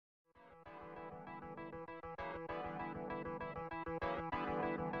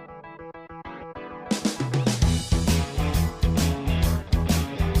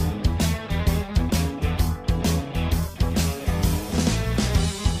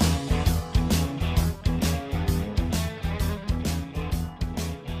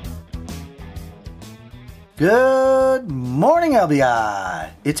Good morning, LBI.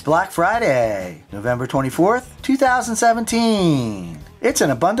 It's Black Friday, November 24th, 2017. It's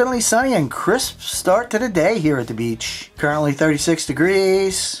an abundantly sunny and crisp start to the day here at the beach. Currently 36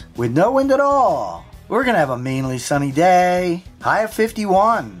 degrees, with no wind at all. We're gonna have a mainly sunny day, high of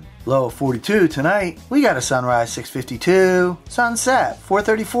 51. Low of 42 tonight. We got a sunrise 6:52, sunset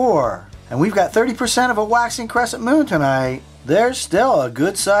 4:34, and we've got 30% of a waxing crescent moon tonight. There's still a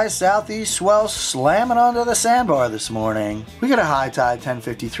good-sized southeast swell slamming onto the sandbar this morning. We got a high tide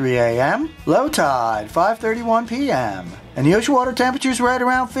 10:53 a.m., low tide 5:31 p.m., and the ocean water temperature's right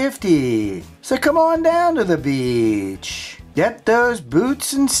around 50. So come on down to the beach. Get those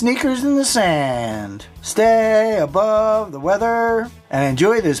boots and sneakers in the sand. Stay above the weather and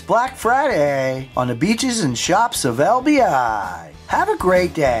enjoy this Black Friday on the beaches and shops of LBI. Have a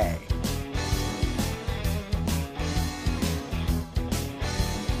great day.